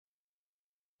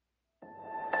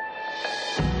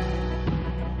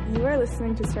You are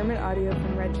listening to sermon audio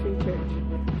from Red Tree Church.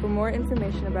 For more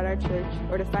information about our church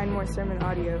or to find more sermon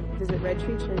audio, visit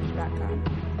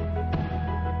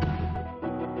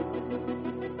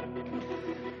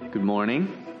redtreechurch.com. Good morning.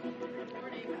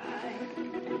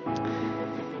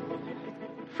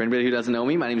 For anybody who doesn't know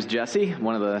me, my name is Jesse. I'm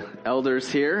one of the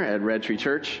elders here at Red Tree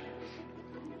Church.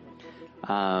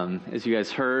 As you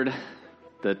guys heard,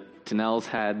 the Tennells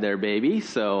had their baby,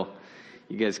 so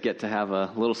you guys get to have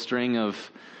a little string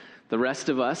of the rest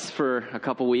of us for a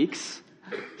couple weeks.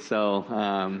 So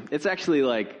it's actually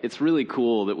it's really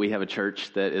cool that we have a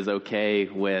church that is okay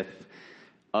with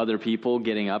other people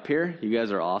getting up here. You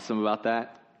guys are awesome about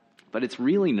that. But it's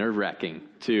really nerve-wracking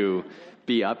to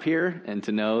be up here and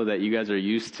to know that you guys are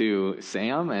used to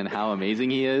Sam and how amazing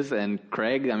he is. And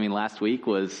Craig, last week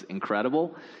was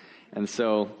incredible. And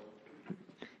so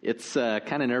it's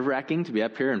kind of nerve-wracking to be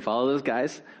up here and follow those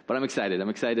guys. But I'm excited. I'm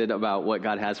excited about what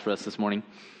God has for us this morning.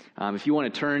 If you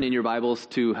want to turn in your Bibles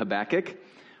to Habakkuk,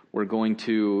 we're going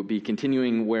to be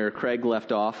continuing where Craig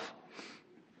left off.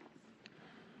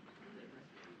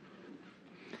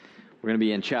 We're going to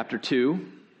be in chapter 2.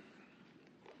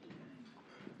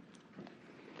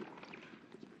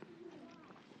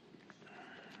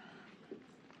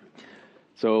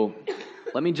 So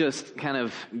let me just kind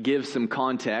of give some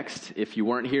context if you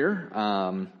weren't here.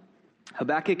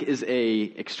 Habakkuk is a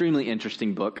extremely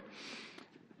interesting book.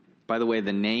 By the way,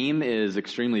 the name is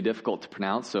extremely difficult to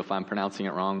pronounce, so if I'm pronouncing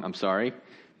it wrong, I'm sorry.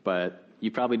 But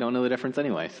you probably don't know the difference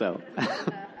anyway, so.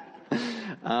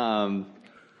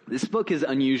 This book is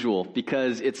unusual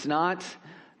because it's not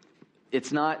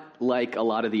like a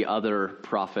lot of the other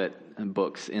prophet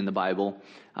books in the Bible.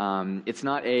 It's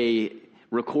not a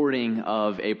recording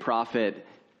of a prophet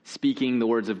speaking the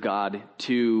words of God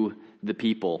to the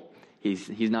people.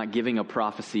 He's not giving a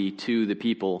prophecy to the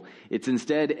people. It's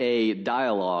instead a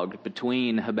dialogue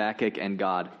between Habakkuk and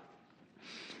God.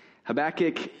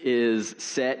 Habakkuk is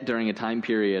set during a time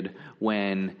period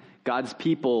when God's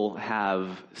people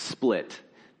have split.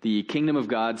 The kingdom of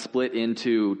God split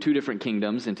into two different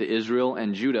kingdoms, into Israel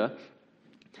and Judah,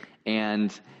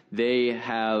 and they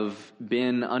have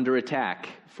been under attack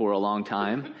for a long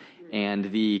time, and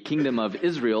the kingdom of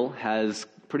Israel has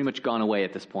pretty much gone away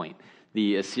at this point.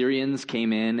 The Assyrians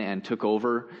came in and took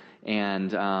over,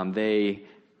 and they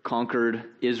conquered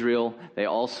Israel. They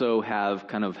also have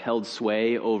kind of held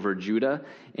sway over Judah,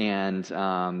 and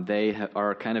they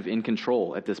are kind of in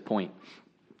control at this point.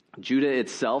 Judah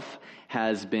itself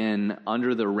has been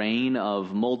under the reign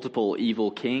of multiple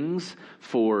evil kings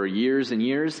for years and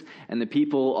years, and the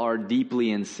people are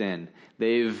deeply in sin.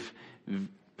 They've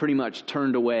pretty much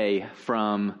turned away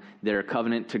from their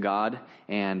covenant to God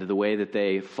and the way that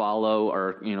they follow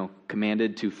or,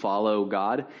 commanded to follow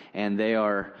God, and they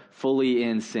are fully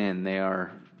in sin. They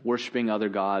are worshiping other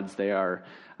gods. They are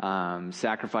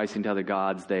sacrificing to other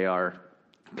gods. They are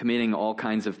committing all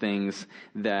kinds of things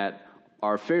that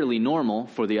are fairly normal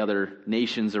for the other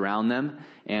nations around them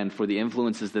and for the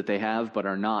influences that they have, but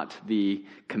are not the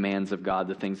commands of God,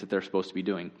 the things that they're supposed to be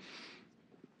doing.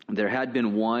 There had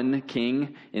been one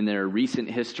king in their recent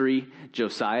history,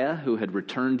 Josiah, who had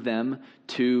returned them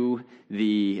to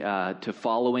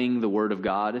following the Word of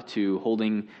God, to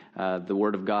holding the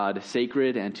Word of God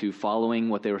sacred, and to following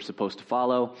what they were supposed to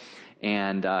follow.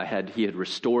 And he had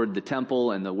restored the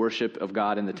temple and the worship of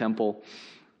God in the temple.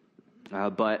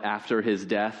 But after his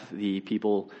death, the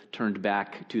people turned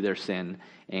back to their sin,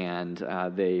 and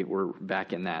they were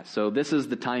back in that. So this is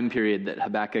the time period that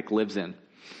Habakkuk lives in.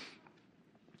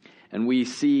 And we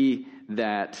see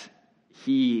that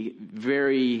he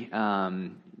very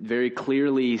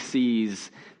clearly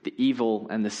sees the evil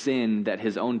and the sin that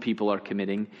his own people are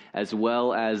committing, as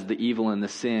well as the evil and the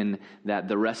sin that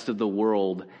the rest of the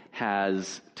world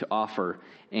has to offer.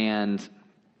 And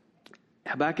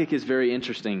Habakkuk is very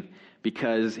interesting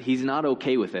because he's not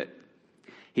okay with it.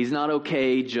 He's not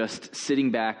okay just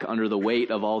sitting back under the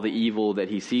weight of all the evil that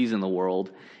he sees in the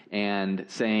world and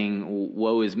saying,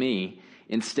 "Woe is me."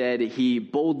 Instead, he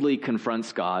boldly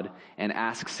confronts God and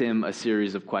asks him a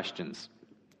series of questions.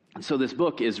 So this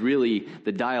book is really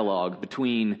the dialogue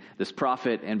between this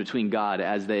prophet and between God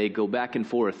as they go back and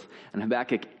forth. And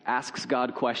Habakkuk asks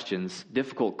God questions,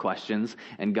 difficult questions,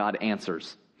 and God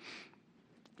answers.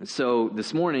 So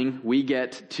this morning, we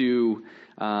get to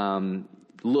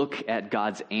look at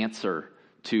God's answer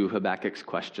to Habakkuk's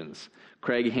questions.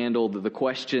 Craig handled the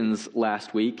questions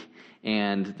last week,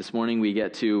 and this morning we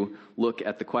get to look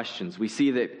at the questions. We see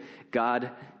that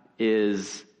God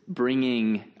is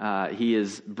bringing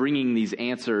these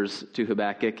answers to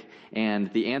Habakkuk,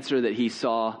 and the answer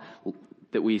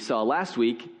that we saw last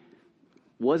week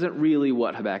wasn't really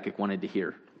what Habakkuk wanted to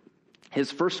hear.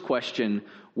 His first question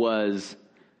was,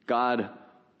 God,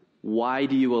 why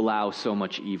do you allow so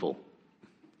much evil?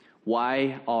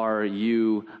 Why are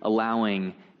you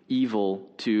allowing evil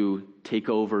to take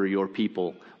over your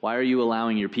people? Why are you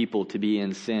allowing your people to be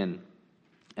in sin?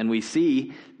 And we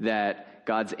see that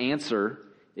God's answer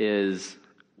is,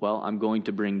 well, I'm going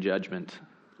to bring judgment.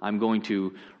 I'm going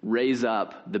to raise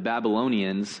up the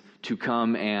Babylonians to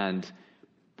come and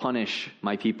punish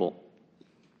my people,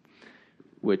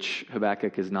 which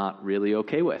Habakkuk is not really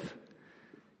okay with.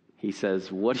 He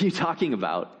says, what are you talking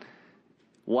about?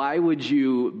 Why would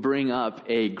you bring up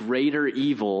a greater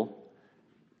evil?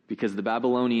 Because the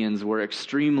Babylonians were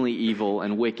extremely evil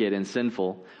and wicked and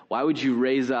sinful. Why would you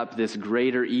raise up this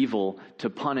greater evil to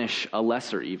punish a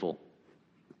lesser evil?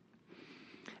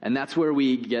 And that's where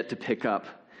we get to pick up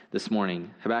this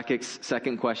morning. Habakkuk's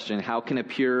second question, how can a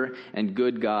pure and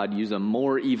good God use a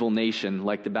more evil nation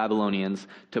like the Babylonians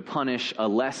to punish a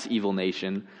less evil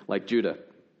nation like Judah?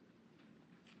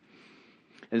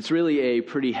 And it's really a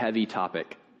pretty heavy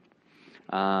topic.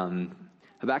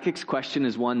 Habakkuk's question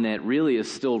is one that really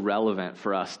is still relevant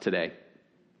for us today.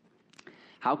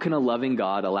 How can a loving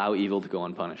God allow evil to go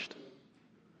unpunished?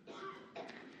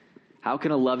 How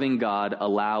can a loving God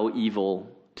allow evil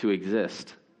to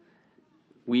exist?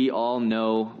 We all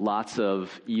know lots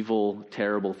of evil,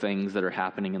 terrible things that are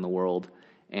happening in the world,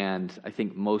 and I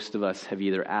think most of us have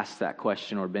either asked that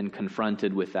question or been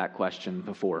confronted with that question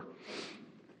before.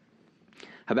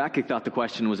 Habakkuk thought the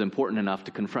question was important enough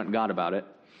to confront God about it.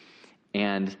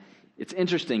 And it's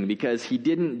interesting because he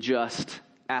didn't just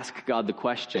ask God the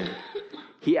question.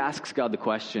 He asks God the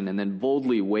question and then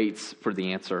boldly waits for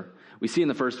the answer. We see in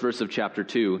the first verse of chapter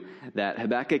 2 that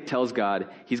Habakkuk tells God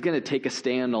he's going to take a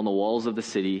stand on the walls of the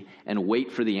city and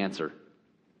wait for the answer.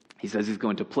 He says he's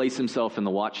going to place himself in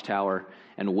the watchtower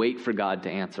and wait for God to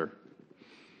answer.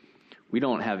 We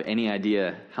don't have any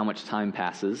idea how much time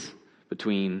passes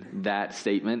between that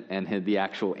statement and the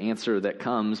actual answer that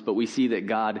comes, but we see that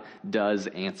God does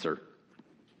answer.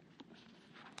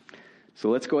 So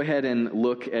let's go ahead and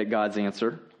look at God's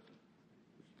answer.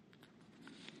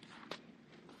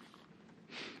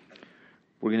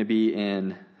 We're going to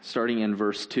be starting in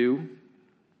verse 2.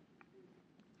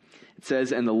 It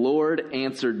says, "And the Lord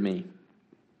answered me,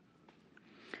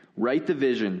 write the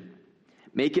vision,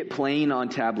 make it plain on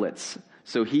tablets,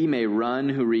 so he may run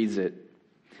who reads it.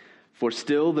 For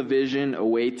still the vision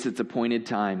awaits its appointed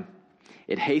time.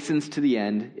 It hastens to the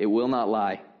end, it will not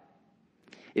lie.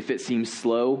 If it seems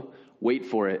slow, wait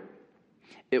for it.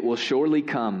 It will surely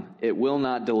come, it will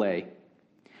not delay.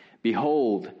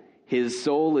 Behold, his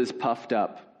soul is puffed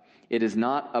up. It is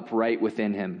not upright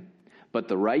within him, but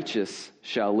the righteous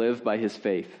shall live by his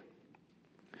faith.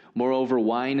 Moreover,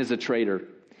 wine is a traitor,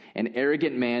 an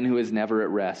arrogant man who is never at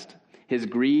rest. His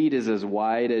greed is as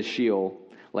wide as Sheol.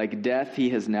 Like death, he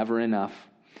has never enough.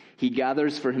 He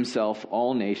gathers for himself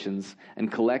all nations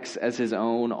and collects as his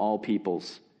own all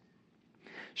peoples.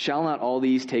 Shall not all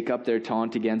these take up their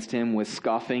taunt against him with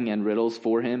scoffing and riddles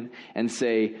for him and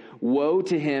say, woe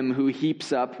to him who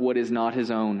heaps up what is not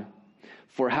his own?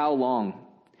 For how long?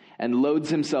 And loads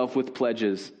himself with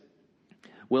pledges.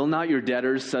 Will not your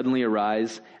debtors suddenly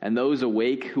arise, and those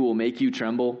awake who will make you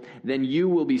tremble? Then you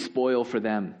will be spoil for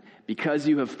them. Because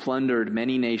you have plundered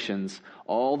many nations,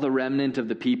 all the remnant of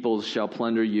the peoples shall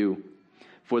plunder you.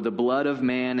 For the blood of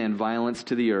man and violence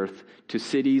to the earth, to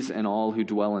cities and all who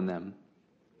dwell in them.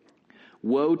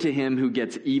 Woe to him who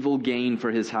gets evil gain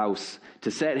for his house,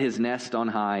 to set his nest on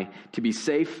high, to be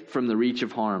safe from the reach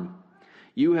of harm.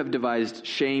 You have devised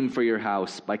shame for your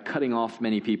house by cutting off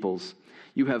many peoples.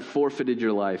 You have forfeited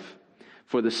your life.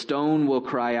 For the stone will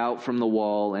cry out from the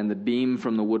wall, and the beam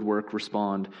from the woodwork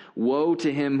respond. Woe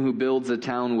to him who builds a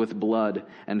town with blood,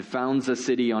 and founds a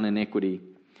city on iniquity.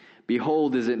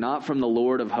 Behold, is it not from the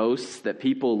Lord of hosts that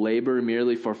people labor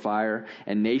merely for fire,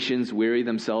 and nations weary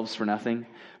themselves for nothing?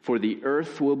 For the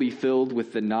earth will be filled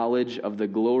with the knowledge of the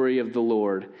glory of the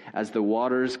Lord, as the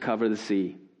waters cover the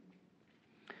sea.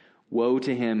 Woe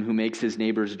to him who makes his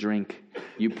neighbors drink.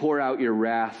 You pour out your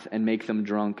wrath and make them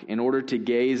drunk, in order to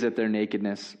gaze at their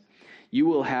nakedness. You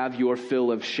will have your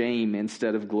fill of shame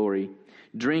instead of glory.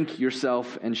 Drink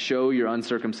yourself and show your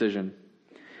uncircumcision.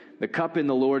 The cup in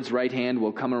the Lord's right hand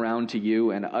will come around to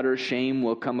you, and utter shame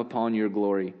will come upon your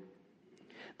glory.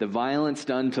 The violence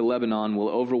done to Lebanon will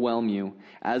overwhelm you,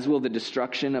 as will the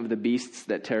destruction of the beasts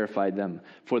that terrified them.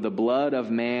 For the blood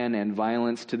of man and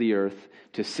violence to the earth,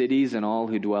 to cities and all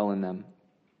who dwell in them.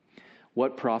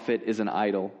 What profit is an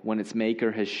idol when its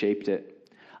maker has shaped it?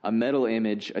 A metal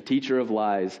image, a teacher of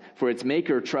lies, for its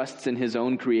maker trusts in his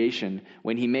own creation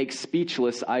when he makes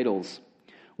speechless idols.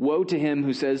 Woe to him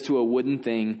who says to a wooden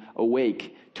thing,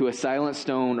 awake, to a silent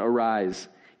stone, arise.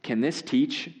 Can this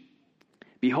teach?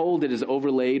 Behold, it is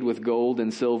overlaid with gold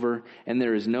and silver, and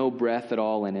there is no breath at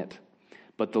all in it.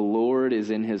 But the Lord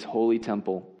is in his holy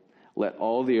temple. Let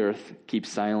all the earth keep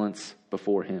silence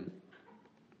before him.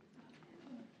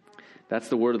 That's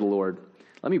the word of the Lord.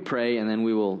 Let me pray, and then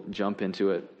we will jump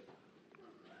into it.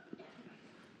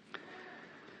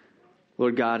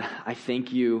 Lord God, I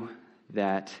thank you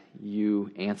that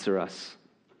you answer us.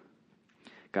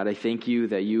 God, I thank you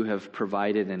that you have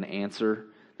provided an answer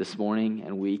this morning,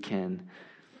 and we can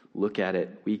look at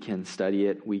it, we can study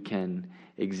it, we can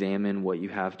examine what you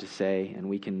have to say, and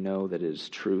we can know that it is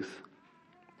truth.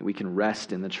 We can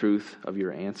rest in the truth of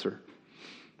your answer.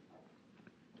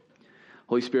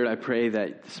 Holy Spirit, I pray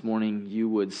that this morning you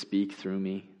would speak through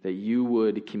me, that you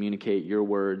would communicate your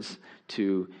words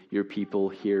to your people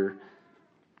here.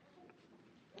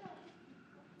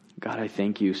 God, I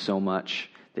thank you so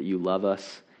much that you love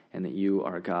us and that you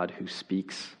are a God who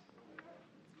speaks.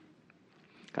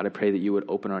 God, I pray that you would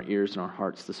open our ears and our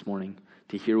hearts this morning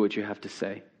to hear what you have to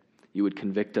say. You would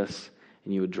convict us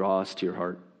and you would draw us to your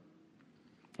heart.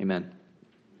 Amen.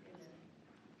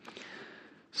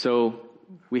 So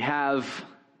we have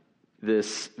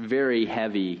this very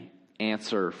heavy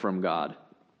answer from God.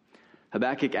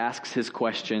 Habakkuk asks his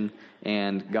question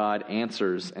and God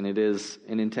answers, and it is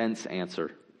an intense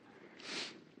answer.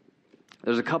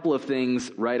 There's a couple of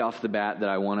things right off the bat that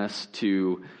I want us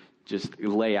to just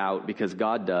lay out because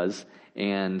God does,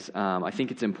 and I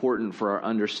think it's important for our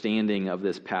understanding of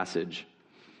this passage.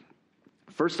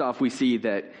 First off, we see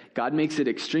that God makes it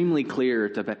extremely clear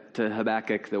to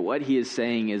Habakkuk that what he is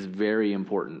saying is very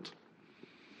important.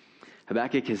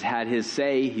 Habakkuk has had his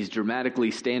say. He's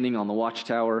dramatically standing on the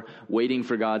watchtower, waiting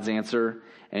for God's answer,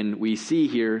 and we see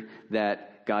here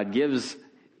that God gives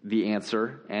the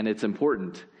answer, and it's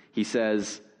important. He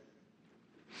says,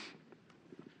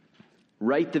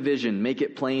 write the vision, make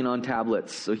it plain on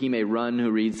tablets, so he may run who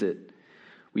reads it.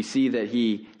 We see that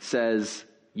he says,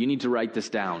 you need to write this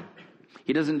down.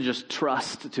 He doesn't just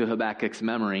trust to Habakkuk's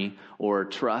memory or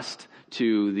trust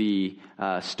to the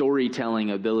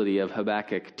storytelling ability of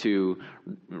Habakkuk to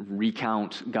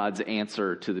recount God's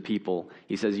answer to the people.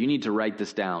 He says, you need to write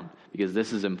this down because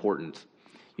this is important.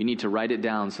 You need to write it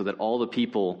down so that all the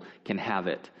people can have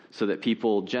it, so that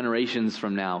people generations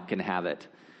from now can have it,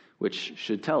 which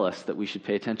should tell us that we should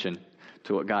pay attention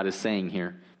to what God is saying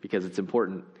here because it's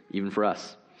important even for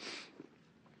us.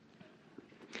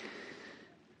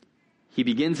 He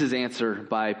begins his answer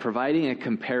by providing a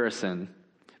comparison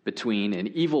between an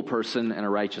evil person and a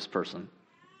righteous person.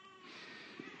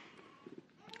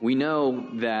 We know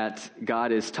that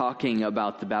God is talking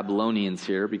about the Babylonians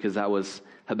here because that was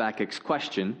Habakkuk's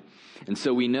question. And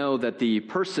so we know that the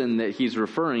person that he's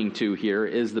referring to here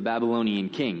is the Babylonian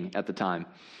king at the time.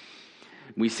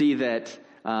 We see that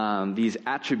these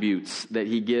attributes that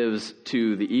he gives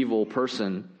to the evil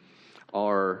person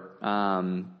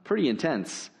are pretty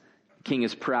intense. The king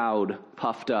is proud,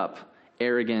 puffed up,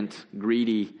 arrogant,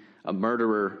 greedy, a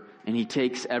murderer, and he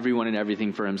takes everyone and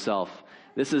everything for himself.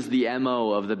 This is the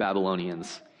MO of the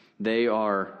Babylonians. They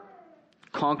are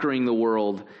conquering the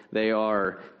world. They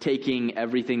are taking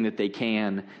everything that they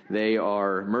can. They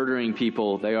are murdering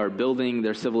people. They are building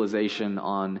their civilization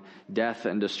on death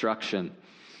and destruction,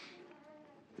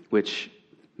 which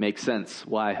makes sense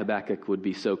why Habakkuk would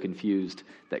be so confused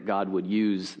that God would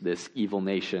use this evil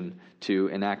nation to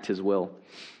enact his will.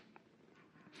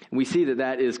 We see that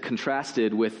that is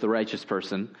contrasted with the righteous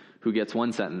person who gets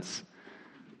one sentence.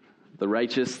 The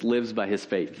righteous lives by his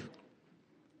faith.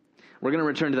 We're going to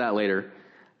return to that later.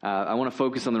 I want to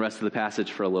focus on the rest of the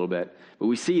passage for a little bit. But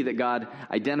we see that God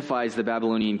identifies the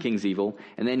Babylonian king's evil,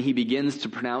 and then he begins to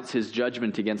pronounce his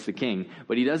judgment against the king.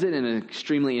 But he does it in an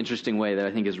extremely interesting way that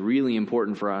I think is really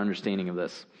important for our understanding of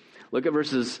this. Look at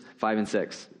verses 5 and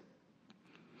 6.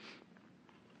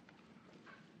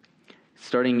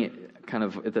 Starting kind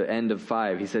of at the end of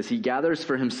 5, he says, he gathers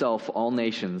for himself all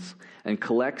nations and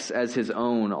collects as his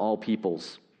own all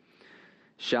peoples.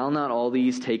 Shall not all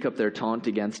these take up their taunt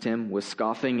against him with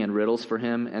scoffing and riddles for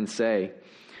him and say,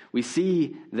 we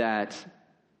see that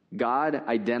God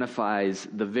identifies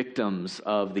the victims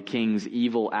of the king's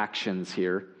evil actions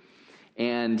here,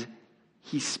 and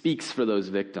he speaks for those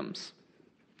victims.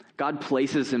 God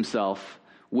places himself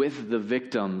with the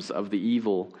victims of the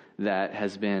evil that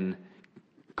has been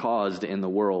caused in the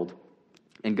world,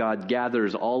 and God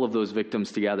gathers all of those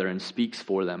victims together and speaks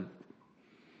for them.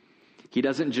 He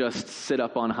doesn't just sit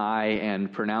up on high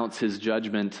and pronounce his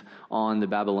judgment on the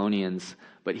Babylonians,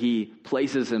 but he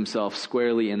places himself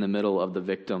squarely in the middle of the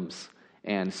victims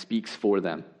and speaks for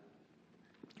them.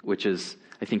 which is,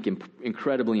 I think,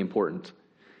 incredibly important.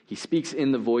 He speaks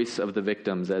in the voice of the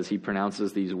victims as he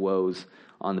pronounces these woes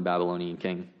on the Babylonian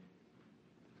king.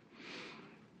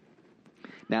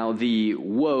 Now, the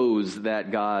woes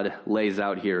that God lays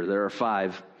out here, there are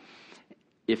 5.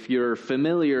 If you're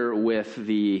familiar with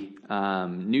the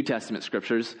New Testament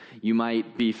scriptures, you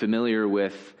might be familiar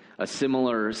with a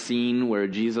similar scene where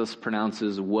Jesus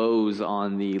pronounces woes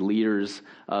on the leaders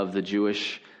of the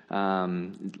Jewish,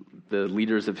 the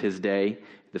leaders of his day,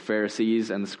 the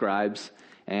Pharisees and the scribes.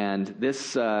 And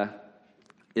this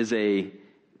is a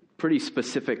pretty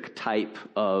specific type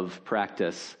of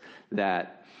practice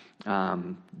that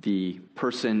the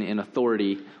person in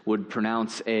authority would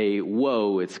pronounce a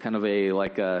woe. It's kind of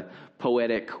like a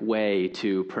poetic way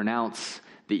to pronounce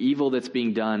the evil that's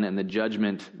being done and the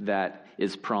judgment that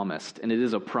is promised. And it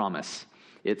is a promise.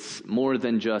 It's more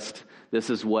than just, this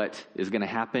is what is going to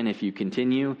happen if you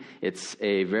continue. It's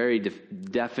a very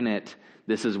definite,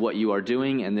 this is what you are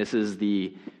doing, and this is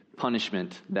the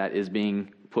punishment that is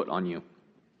being put on you.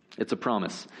 It's a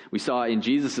promise. We saw in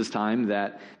Jesus' time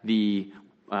that the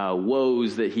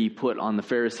woes that he put on the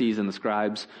Pharisees and the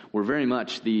scribes were very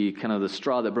much the kind of the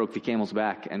straw that broke the camel's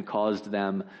back and caused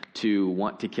them to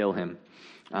want to kill him.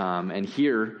 And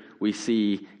here we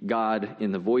see God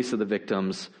in the voice of the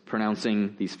victims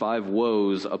pronouncing these 5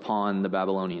 woes upon the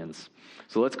Babylonians.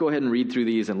 So let's go ahead and read through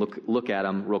these and look at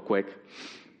them real quick.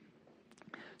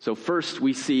 So first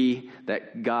we see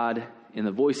that God, in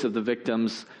the voice of the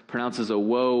victims, pronounces a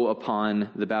woe upon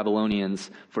the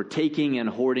Babylonians for taking and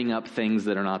hoarding up things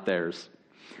that are not theirs.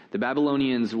 The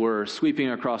Babylonians were sweeping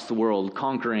across the world,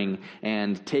 conquering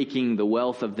and taking the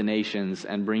wealth of the nations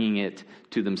and bringing it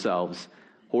to themselves,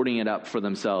 hoarding it up for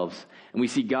themselves. And we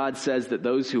see God says that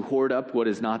those who hoard up what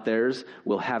is not theirs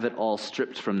will have it all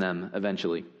stripped from them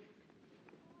eventually.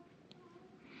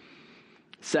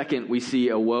 Second, we see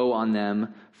a woe on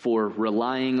them for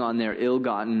relying on their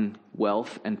ill-gotten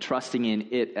wealth and trusting in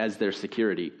it as their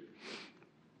security.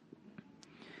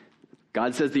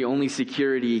 God says the only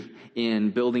security in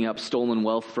building up stolen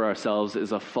wealth for ourselves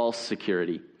is a false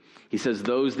security. He says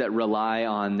those that rely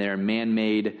on their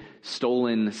man-made,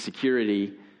 stolen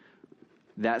security,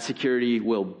 that security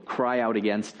will cry out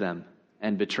against them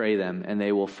and betray them, and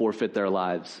they will forfeit their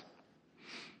lives.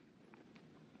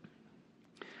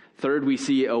 Third, we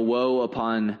see a woe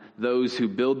upon those who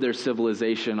build their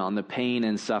civilization on the pain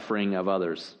and suffering of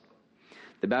others.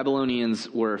 The Babylonians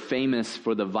were famous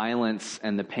for the violence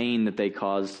and the pain that they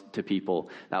caused to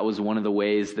people. That was one of the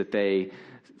ways that they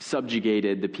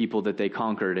subjugated the people that they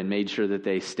conquered and made sure that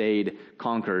they stayed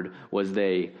conquered, was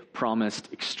they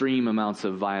promised extreme amounts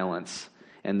of violence,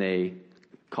 and they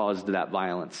caused that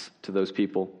violence to those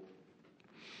people.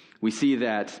 We see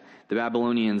that the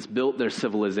Babylonians built their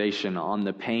civilization on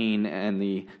the pain and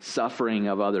the suffering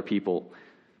of other people.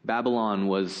 Babylon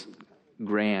was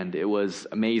grand. It was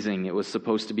amazing. It was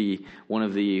supposed to be one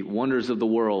of the wonders of the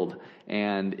world,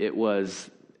 and it was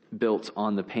built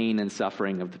on the pain and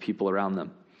suffering of the people around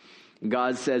them.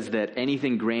 God says that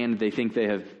anything grand they think they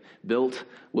have built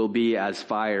will be as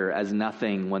fire, as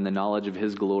nothing when the knowledge of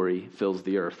his glory fills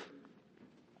the earth.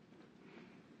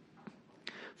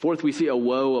 Fourth, we see a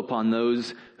woe upon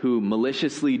those who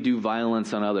maliciously do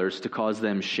violence on others to cause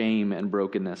them shame and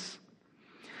brokenness.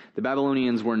 The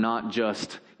Babylonians were not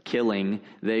just killing,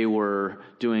 they were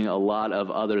doing a lot of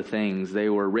other things. They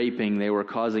were raping, they were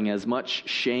causing as much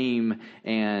shame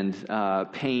and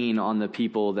pain on the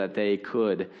people that they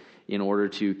could in order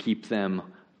to keep them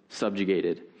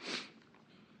subjugated.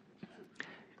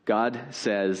 God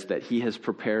says that he has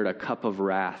prepared a cup of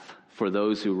wrath for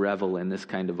those who revel in this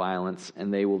kind of violence,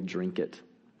 and they will drink it.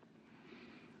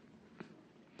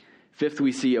 Fifth,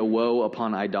 we see a woe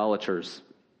upon idolaters.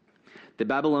 The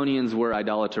Babylonians were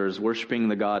idolaters, worshiping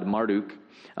the god Marduk,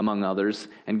 among others,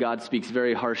 and God speaks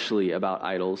very harshly about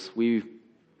idols. We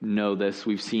know this,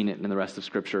 we've seen it in the rest of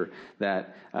Scripture,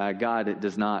 that God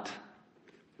does not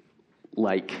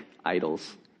like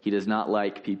idols. He does not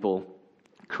like people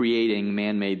creating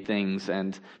man-made things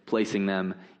and placing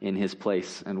them in his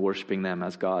place and worshiping them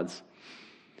as gods.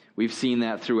 We've seen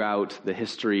that throughout the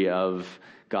history of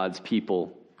God's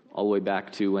people, all the way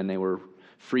back to when they were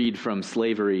freed from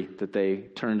slavery, that they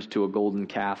turned to a golden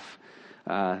calf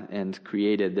and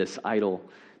created this idol.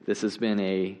 This has been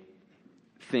a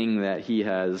thing that he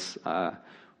has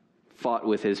fought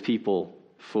with his people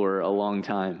for a long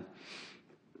time.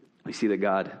 We see that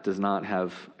God does not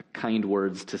have kind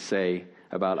words to say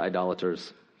about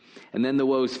idolaters. And then the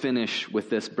woes finish with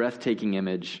this breathtaking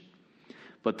image.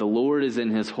 But the Lord is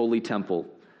in his holy temple.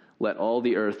 Let all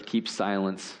the earth keep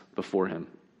silence before him.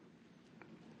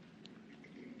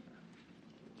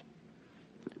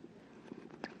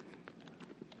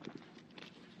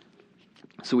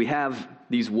 So we have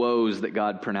these woes that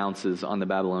God pronounces on the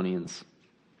Babylonians.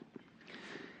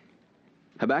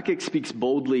 Habakkuk speaks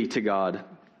boldly to God,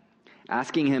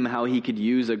 asking him how he could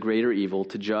use a greater evil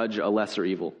to judge a lesser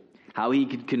evil, how he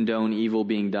could condone evil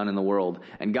being done in the world.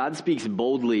 And God speaks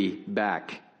boldly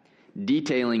back,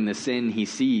 detailing the sin he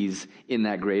sees in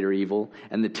that greater evil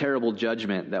and the terrible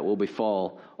judgment that will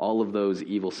befall all of those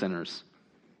evil sinners.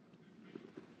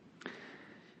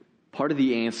 Part of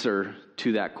the answer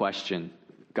to that question,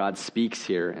 God speaks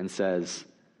here and says,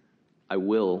 I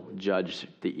will judge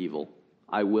the evil.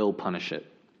 I will punish it.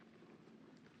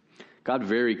 God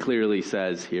very clearly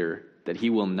says here that he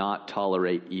will not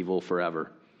tolerate evil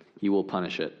forever. He will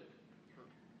punish it.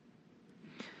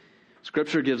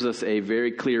 Scripture gives us a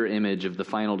very clear image of the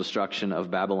final destruction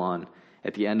of Babylon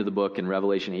at the end of the book in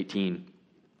Revelation 18.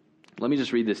 Let me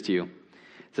just read this to you.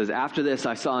 It says, After this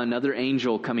I saw another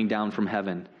angel coming down from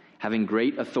heaven, having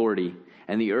great authority,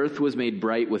 and the earth was made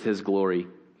bright with his glory.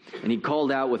 And he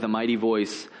called out with a mighty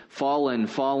voice, Fallen,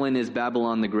 fallen is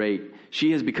Babylon the Great.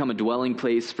 She has become a dwelling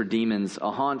place for demons, a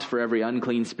haunt for every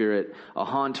unclean spirit, a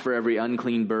haunt for every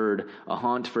unclean bird, a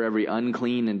haunt for every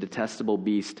unclean and detestable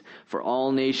beast. For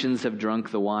all nations have drunk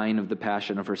the wine of the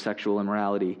passion of her sexual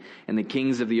immorality, and the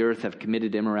kings of the earth have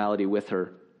committed immorality with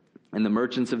her. And the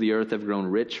merchants of the earth have grown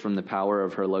rich from the power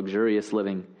of her luxurious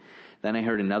living. Then I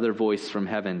heard another voice from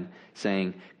heaven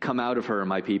saying, Come out of her,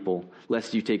 my people,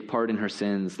 lest you take part in her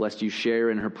sins, lest you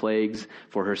share in her plagues,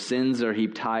 for her sins are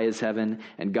heaped high as heaven,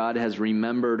 and God has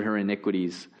remembered her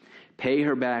iniquities. Pay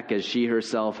her back as she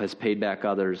herself has paid back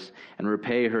others, and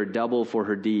repay her double for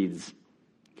her deeds.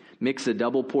 Mix a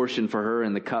double portion for her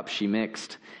in the cup she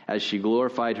mixed, as she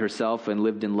glorified herself and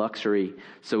lived in luxury.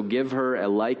 So give her a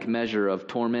like measure of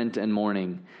torment and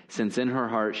mourning, since in her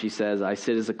heart she says, I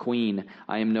sit as a queen,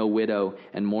 I am no widow,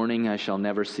 and mourning I shall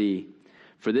never see.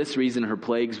 For this reason her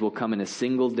plagues will come in a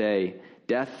single day,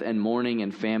 death and mourning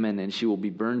and famine, and she will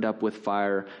be burned up with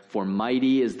fire, for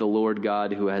mighty is the Lord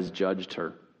God who has judged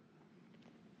her.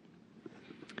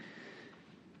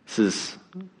 This is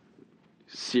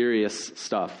serious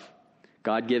stuff.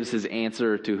 God gives his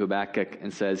answer to Habakkuk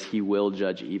and says he will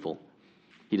judge evil.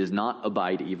 He does not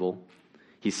abide evil.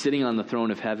 He's sitting on the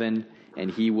throne of heaven, and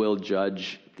he will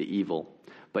judge the evil.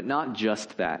 But not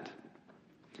just that.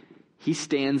 He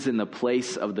stands in the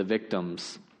place of the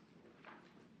victims.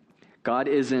 God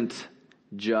isn't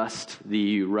just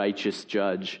the righteous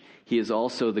judge. He is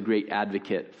also the great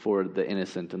advocate for the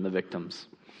innocent and the victims.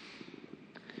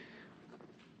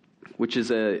 Which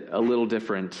is a little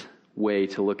different way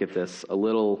to look at this.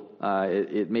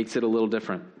 It makes it a little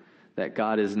different. That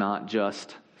God is not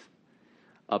just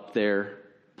up there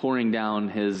pouring down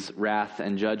his wrath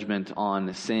and judgment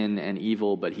on sin and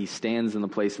evil, but he stands in the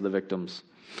place of the victims.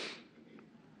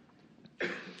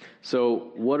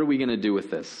 So what are we going to do with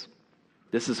this?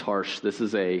 This is harsh. This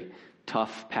is a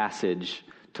tough passage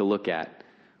to look at.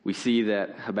 We see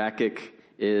that Habakkuk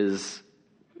is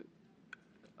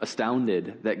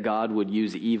astounded that God would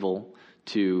use evil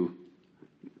to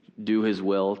do his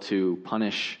will, to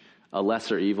punish a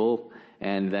lesser evil.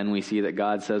 And then we see that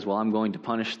God says, well, I'm going to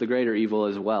punish the greater evil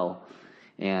as well.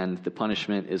 And the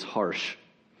punishment is harsh.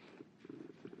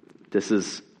 This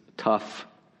is tough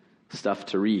stuff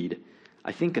to read.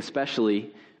 I think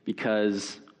especially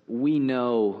because we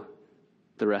know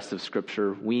the rest of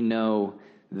Scripture. We know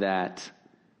that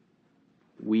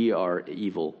we are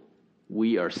evil.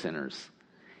 We are sinners.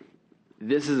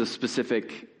 This is a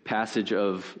specific passage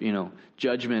of,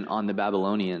 judgment on the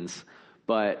Babylonians.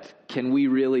 But can we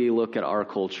really look at our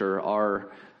culture,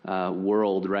 our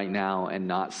world right now, and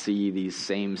not see these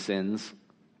same sins?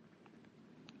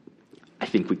 I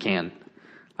think we can.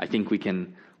 I think we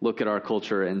can look at our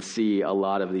culture and see a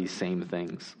lot of these same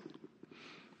things.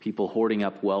 People hoarding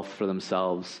up wealth for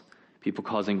themselves. People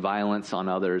causing violence on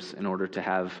others in order to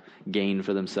have gain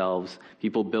for themselves.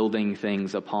 People building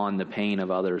things upon the pain of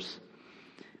others.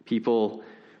 People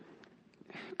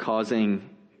causing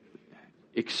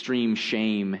extreme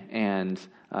shame and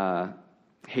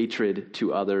hatred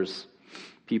to others.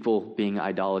 People being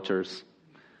idolaters.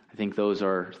 I think those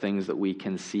are things that we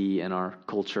can see in our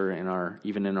culture,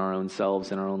 even in our own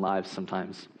selves, in our own lives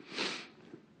sometimes.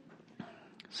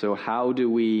 So what do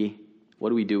we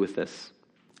do with this?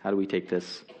 How do we take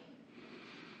this?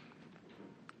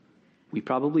 We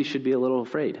probably should be a little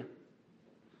afraid.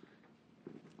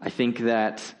 I think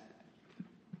that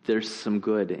there's some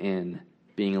good in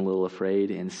being a little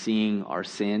afraid and seeing our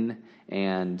sin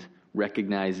and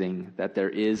recognizing that there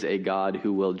is a God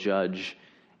who will judge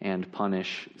and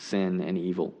punish sin and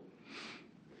evil.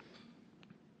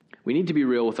 We need to be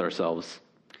real with ourselves.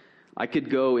 I could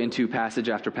go into passage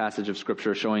after passage of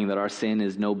Scripture showing that our sin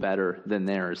is no better than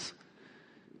theirs.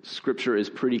 Scripture is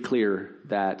pretty clear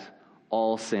that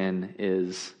all sin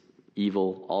is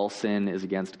evil, all sin is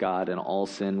against God, and all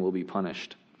sin will be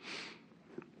punished.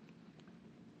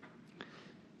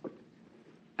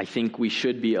 I think we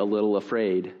should be a little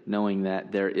afraid, knowing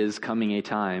that there is coming a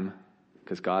time,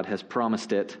 because God has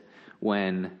promised it,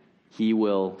 when He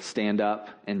will stand up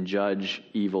and judge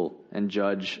evil and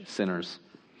judge sinners.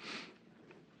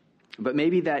 But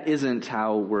maybe that isn't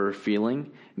how we're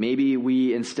feeling. Maybe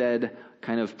we instead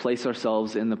kind of place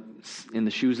ourselves in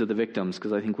the shoes of the victims,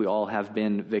 because I think we all have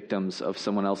been victims of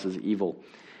someone else's evil.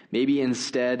 Maybe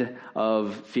instead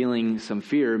of feeling some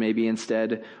fear, maybe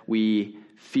instead we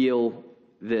feel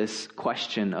this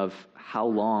question of, how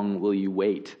long will you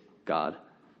wait, God?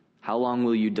 How long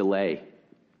will you delay?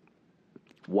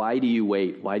 Why do you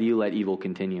wait? Why do you let evil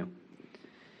continue?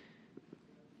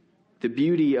 The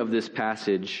beauty of this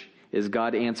passage is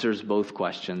God answers both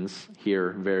questions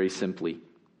here very simply.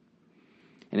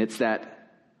 And it's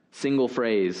that single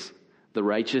phrase, the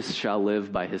righteous shall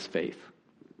live by his faith.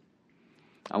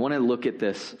 I want to look at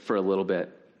this for a little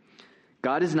bit.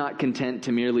 God is not content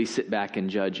to merely sit back and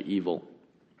judge evil.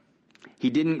 He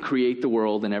didn't create the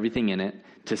world and everything in it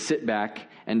to sit back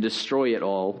and destroy it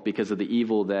all because of the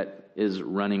evil that is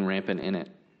running rampant in it.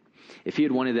 If he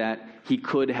had wanted that, he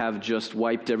could have just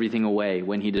wiped everything away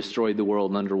when he destroyed the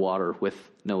world underwater with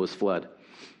Noah's flood.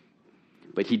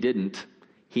 But he didn't.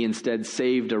 He instead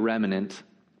saved a remnant,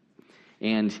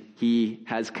 and he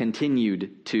has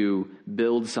continued to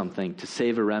build something, to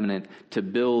save a remnant, to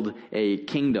build a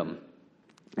kingdom.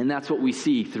 And that's what we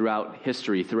see throughout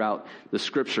history, throughout the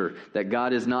Scripture, that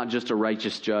God is not just a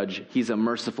righteous judge. He's a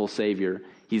merciful Savior.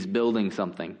 He's building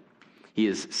something. He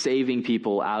is saving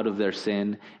people out of their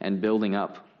sin and building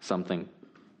up something.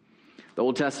 The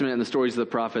Old Testament and the stories of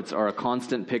the prophets are a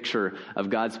constant picture of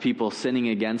God's people sinning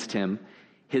against Him,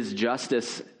 His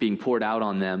justice being poured out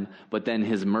on them, but then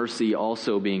His mercy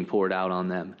also being poured out on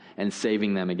them and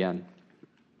saving them again.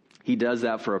 He does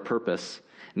that for a purpose.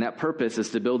 And that purpose is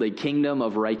to build a kingdom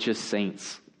of righteous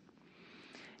saints.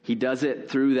 He does it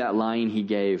through that line He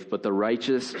gave, but the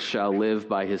righteous shall live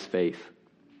by his faith.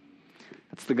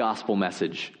 That's the gospel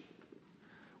message.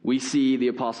 We see the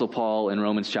Apostle Paul in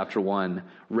Romans chapter 1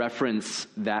 reference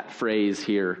that phrase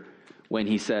here when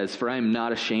he says, "For I am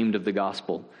not ashamed of the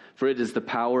gospel, for it is the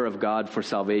power of God for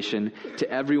salvation to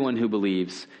everyone who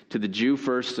believes, to the Jew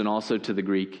first and also to the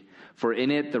Greek. For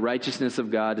in it the righteousness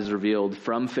of God is revealed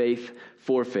from faith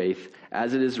for faith,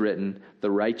 as it is written,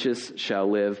 the righteous shall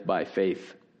live by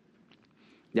faith."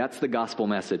 That's the gospel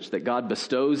message, that God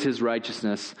bestows His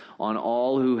righteousness on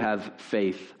all who have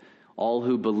faith, all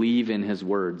who believe in His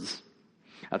words.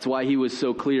 That's why He was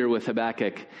so clear with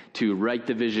Habakkuk to write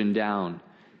the vision down.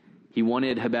 He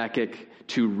wanted Habakkuk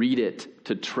to read it,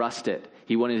 to trust it.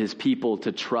 He wanted his people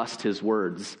to trust His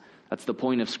words. That's the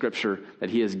point of Scripture, that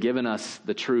He has given us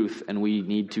the truth and we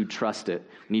need to trust it.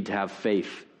 We need to have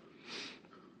faith.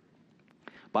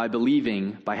 By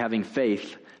believing, by having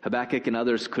faith, Habakkuk and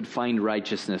others could find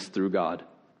righteousness through God.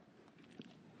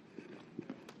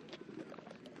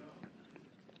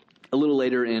 A little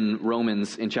later in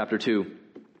Romans, in chapter 2,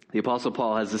 the Apostle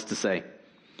Paul has this to say.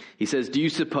 He says, "Do you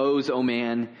suppose, O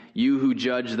man, you who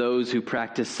judge those who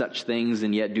practice such things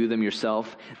and yet do them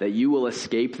yourself, that you will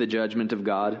escape the judgment of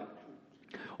God?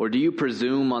 Or do you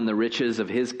presume on the riches of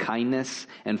His kindness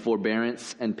and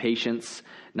forbearance and patience,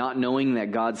 not knowing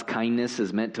that God's kindness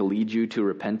is meant to lead you to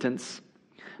repentance?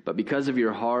 But because of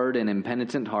your hard and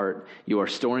impenitent heart, you are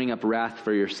storing up wrath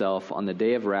for yourself on the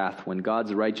day of wrath, when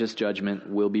God's righteous judgment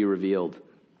will be revealed."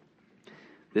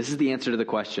 This is the answer to the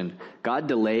question. God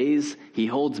delays. He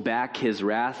holds back His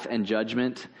wrath and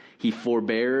judgment. He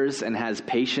forbears and has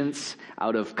patience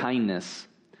out of kindness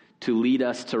to lead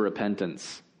us to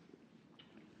repentance.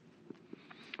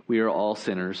 We are all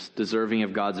sinners, deserving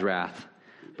of God's wrath,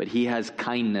 but He has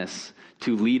kindness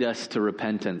to lead us to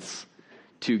repentance,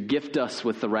 to gift us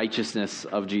with the righteousness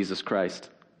of Jesus Christ.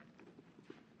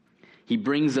 He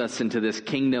brings us into this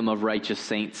kingdom of righteous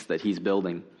saints that He's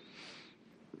building.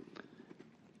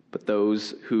 But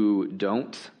those who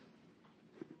don't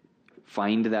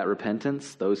find that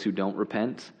repentance, those who don't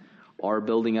repent, are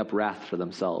building up wrath for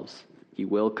themselves. He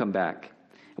will come back.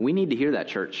 And we need to hear that,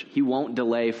 church. He won't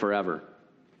delay forever.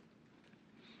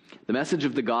 The message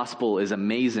of the gospel is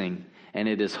amazing, and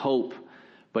it is hope,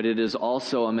 but it is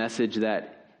also a message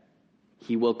that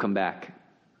He will come back,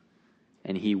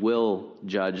 and He will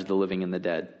judge the living and the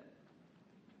dead.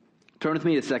 Turn with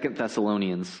me to 2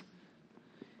 Thessalonians.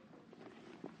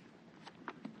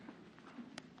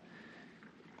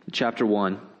 Chapter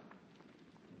 1.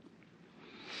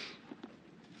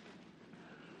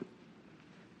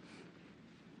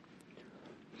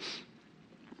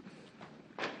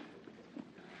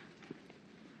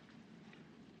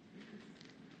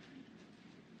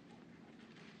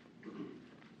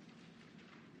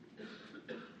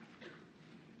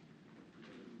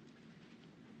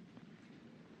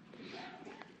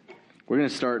 We're going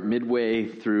to start midway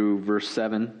through verse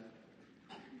 7.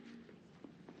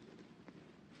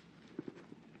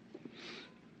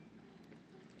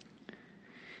 It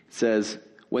says,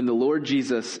 "When the Lord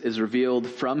Jesus is revealed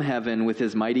from heaven with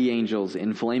his mighty angels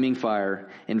in flaming fire,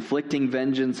 inflicting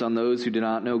vengeance on those who do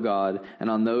not know God and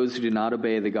on those who do not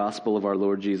obey the gospel of our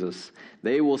Lord Jesus,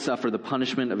 they will suffer the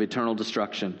punishment of eternal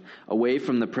destruction, away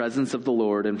from the presence of the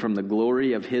Lord and from the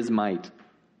glory of his might,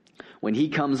 when he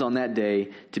comes on that day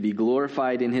to be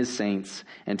glorified in his saints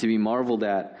and to be marveled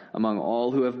at among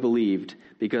all who have believed,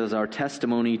 because our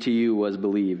testimony to you was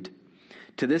believed.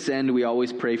 To this end we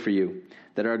always pray for you,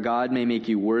 that our God may make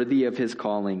you worthy of his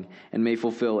calling and may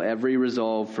fulfill every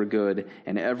resolve for good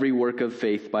and every work of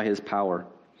faith by his power,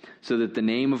 so that the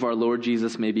name of our Lord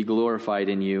Jesus may be glorified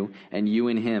in you and you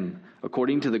in him,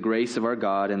 according to the grace of our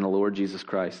God and the Lord Jesus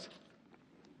Christ."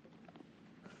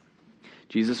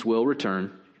 Jesus will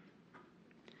return.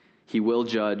 He will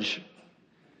judge.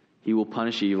 He will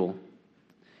punish evil.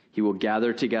 He will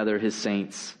gather together his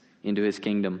saints into his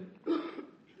kingdom.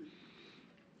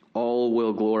 All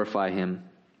will glorify him.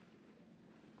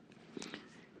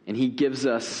 And he gives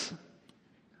us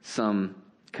some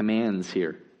commands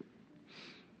here.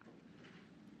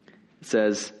 It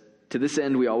says, "To this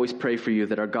end we always pray for you,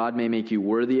 that our God may make you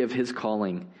worthy of his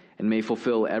calling and may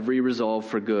fulfill every resolve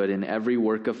for good and every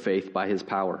work of faith by his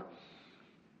power."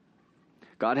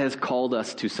 God has called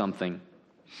us to something.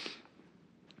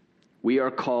 We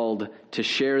are called to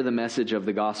share the message of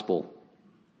the gospel,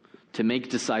 to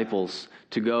make disciples,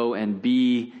 to go and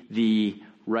be the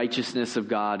righteousness of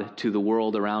God to the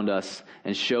world around us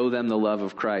and show them the love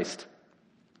of Christ.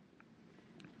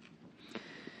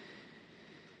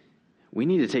 We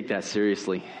need to take that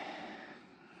seriously,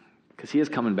 because he is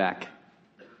coming back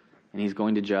and he's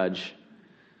going to judge.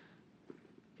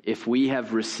 If we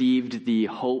have received the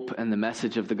hope and the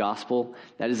message of the gospel,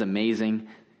 that is amazing,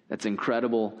 that's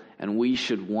incredible, and we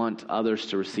should want others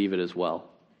to receive it as well.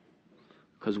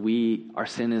 Because our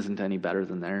sin isn't any better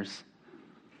than theirs.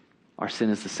 Our sin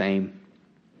is the same.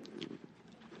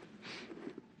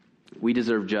 We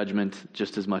deserve judgment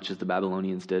just as much as the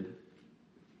Babylonians did.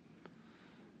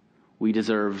 We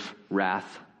deserve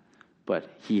wrath, but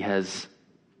he has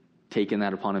taken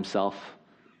that upon himself.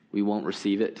 We won't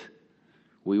receive it.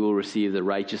 We will receive the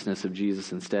righteousness of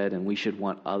Jesus instead, and we should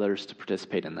want others to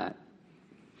participate in that.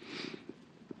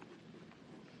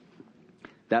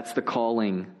 That's the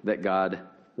calling that God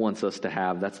wants us to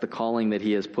have. That's the calling that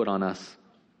he has put on us.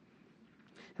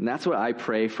 And that's what I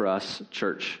pray for us,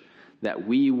 church, that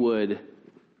we would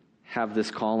have this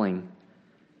calling.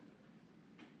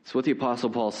 It's what the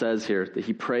Apostle Paul says here, that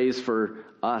he prays for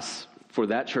us, for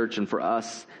that church and for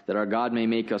us, that our God may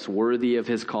make us worthy of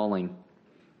his calling.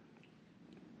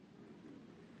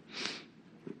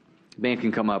 Band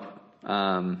can come up.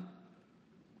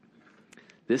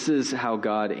 This is how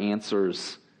God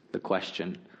answers the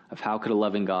question of how could a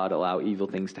loving God allow evil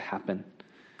things to happen.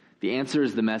 The answer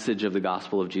is the message of the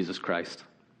gospel of Jesus Christ.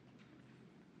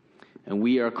 And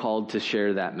we are called to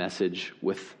share that message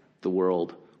with the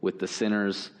world, with the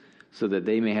sinners, so that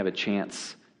they may have a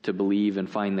chance to believe and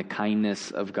find the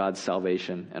kindness of God's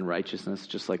salvation and righteousness,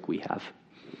 just like we have.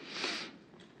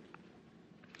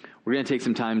 We're going to take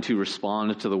some time to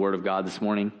respond to the Word of God this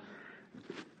morning.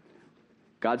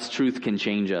 God's truth can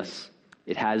change us.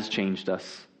 It has changed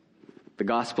us. The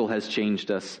gospel has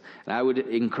changed us. And I would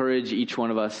encourage each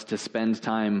one of us to spend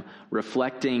time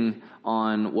reflecting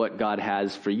on what God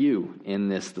has for you in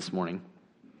this morning.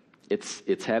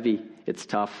 It's heavy, it's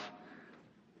tough,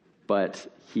 but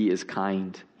he is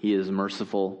kind, he is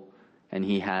merciful, and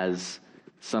he has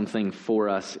something for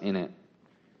us in it.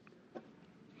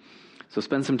 So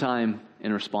spend some time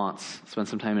in response. Spend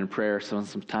some time in prayer. Spend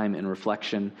some time in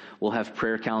reflection. We'll have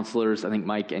prayer counselors. I think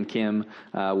Mike and Kim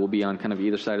will be on kind of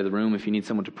either side of the room if you need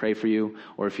someone to pray for you,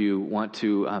 or if you want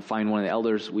to find one of the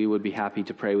elders, we would be happy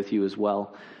to pray with you as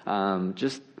well.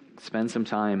 Just spend some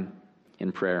time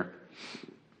in prayer.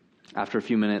 After a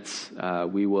few minutes,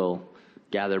 we will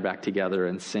gather back together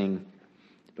and sing.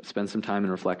 But spend some time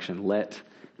in reflection. Let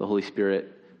the Holy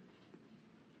Spirit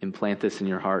implant this in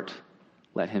your heart.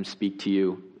 Let him speak to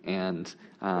you, and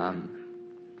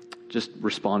just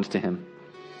respond to him.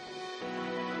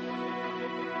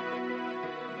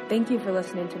 Thank you for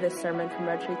listening to this sermon from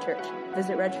Red Tree Church.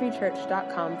 Visit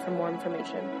redtreechurch.com for more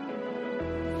information.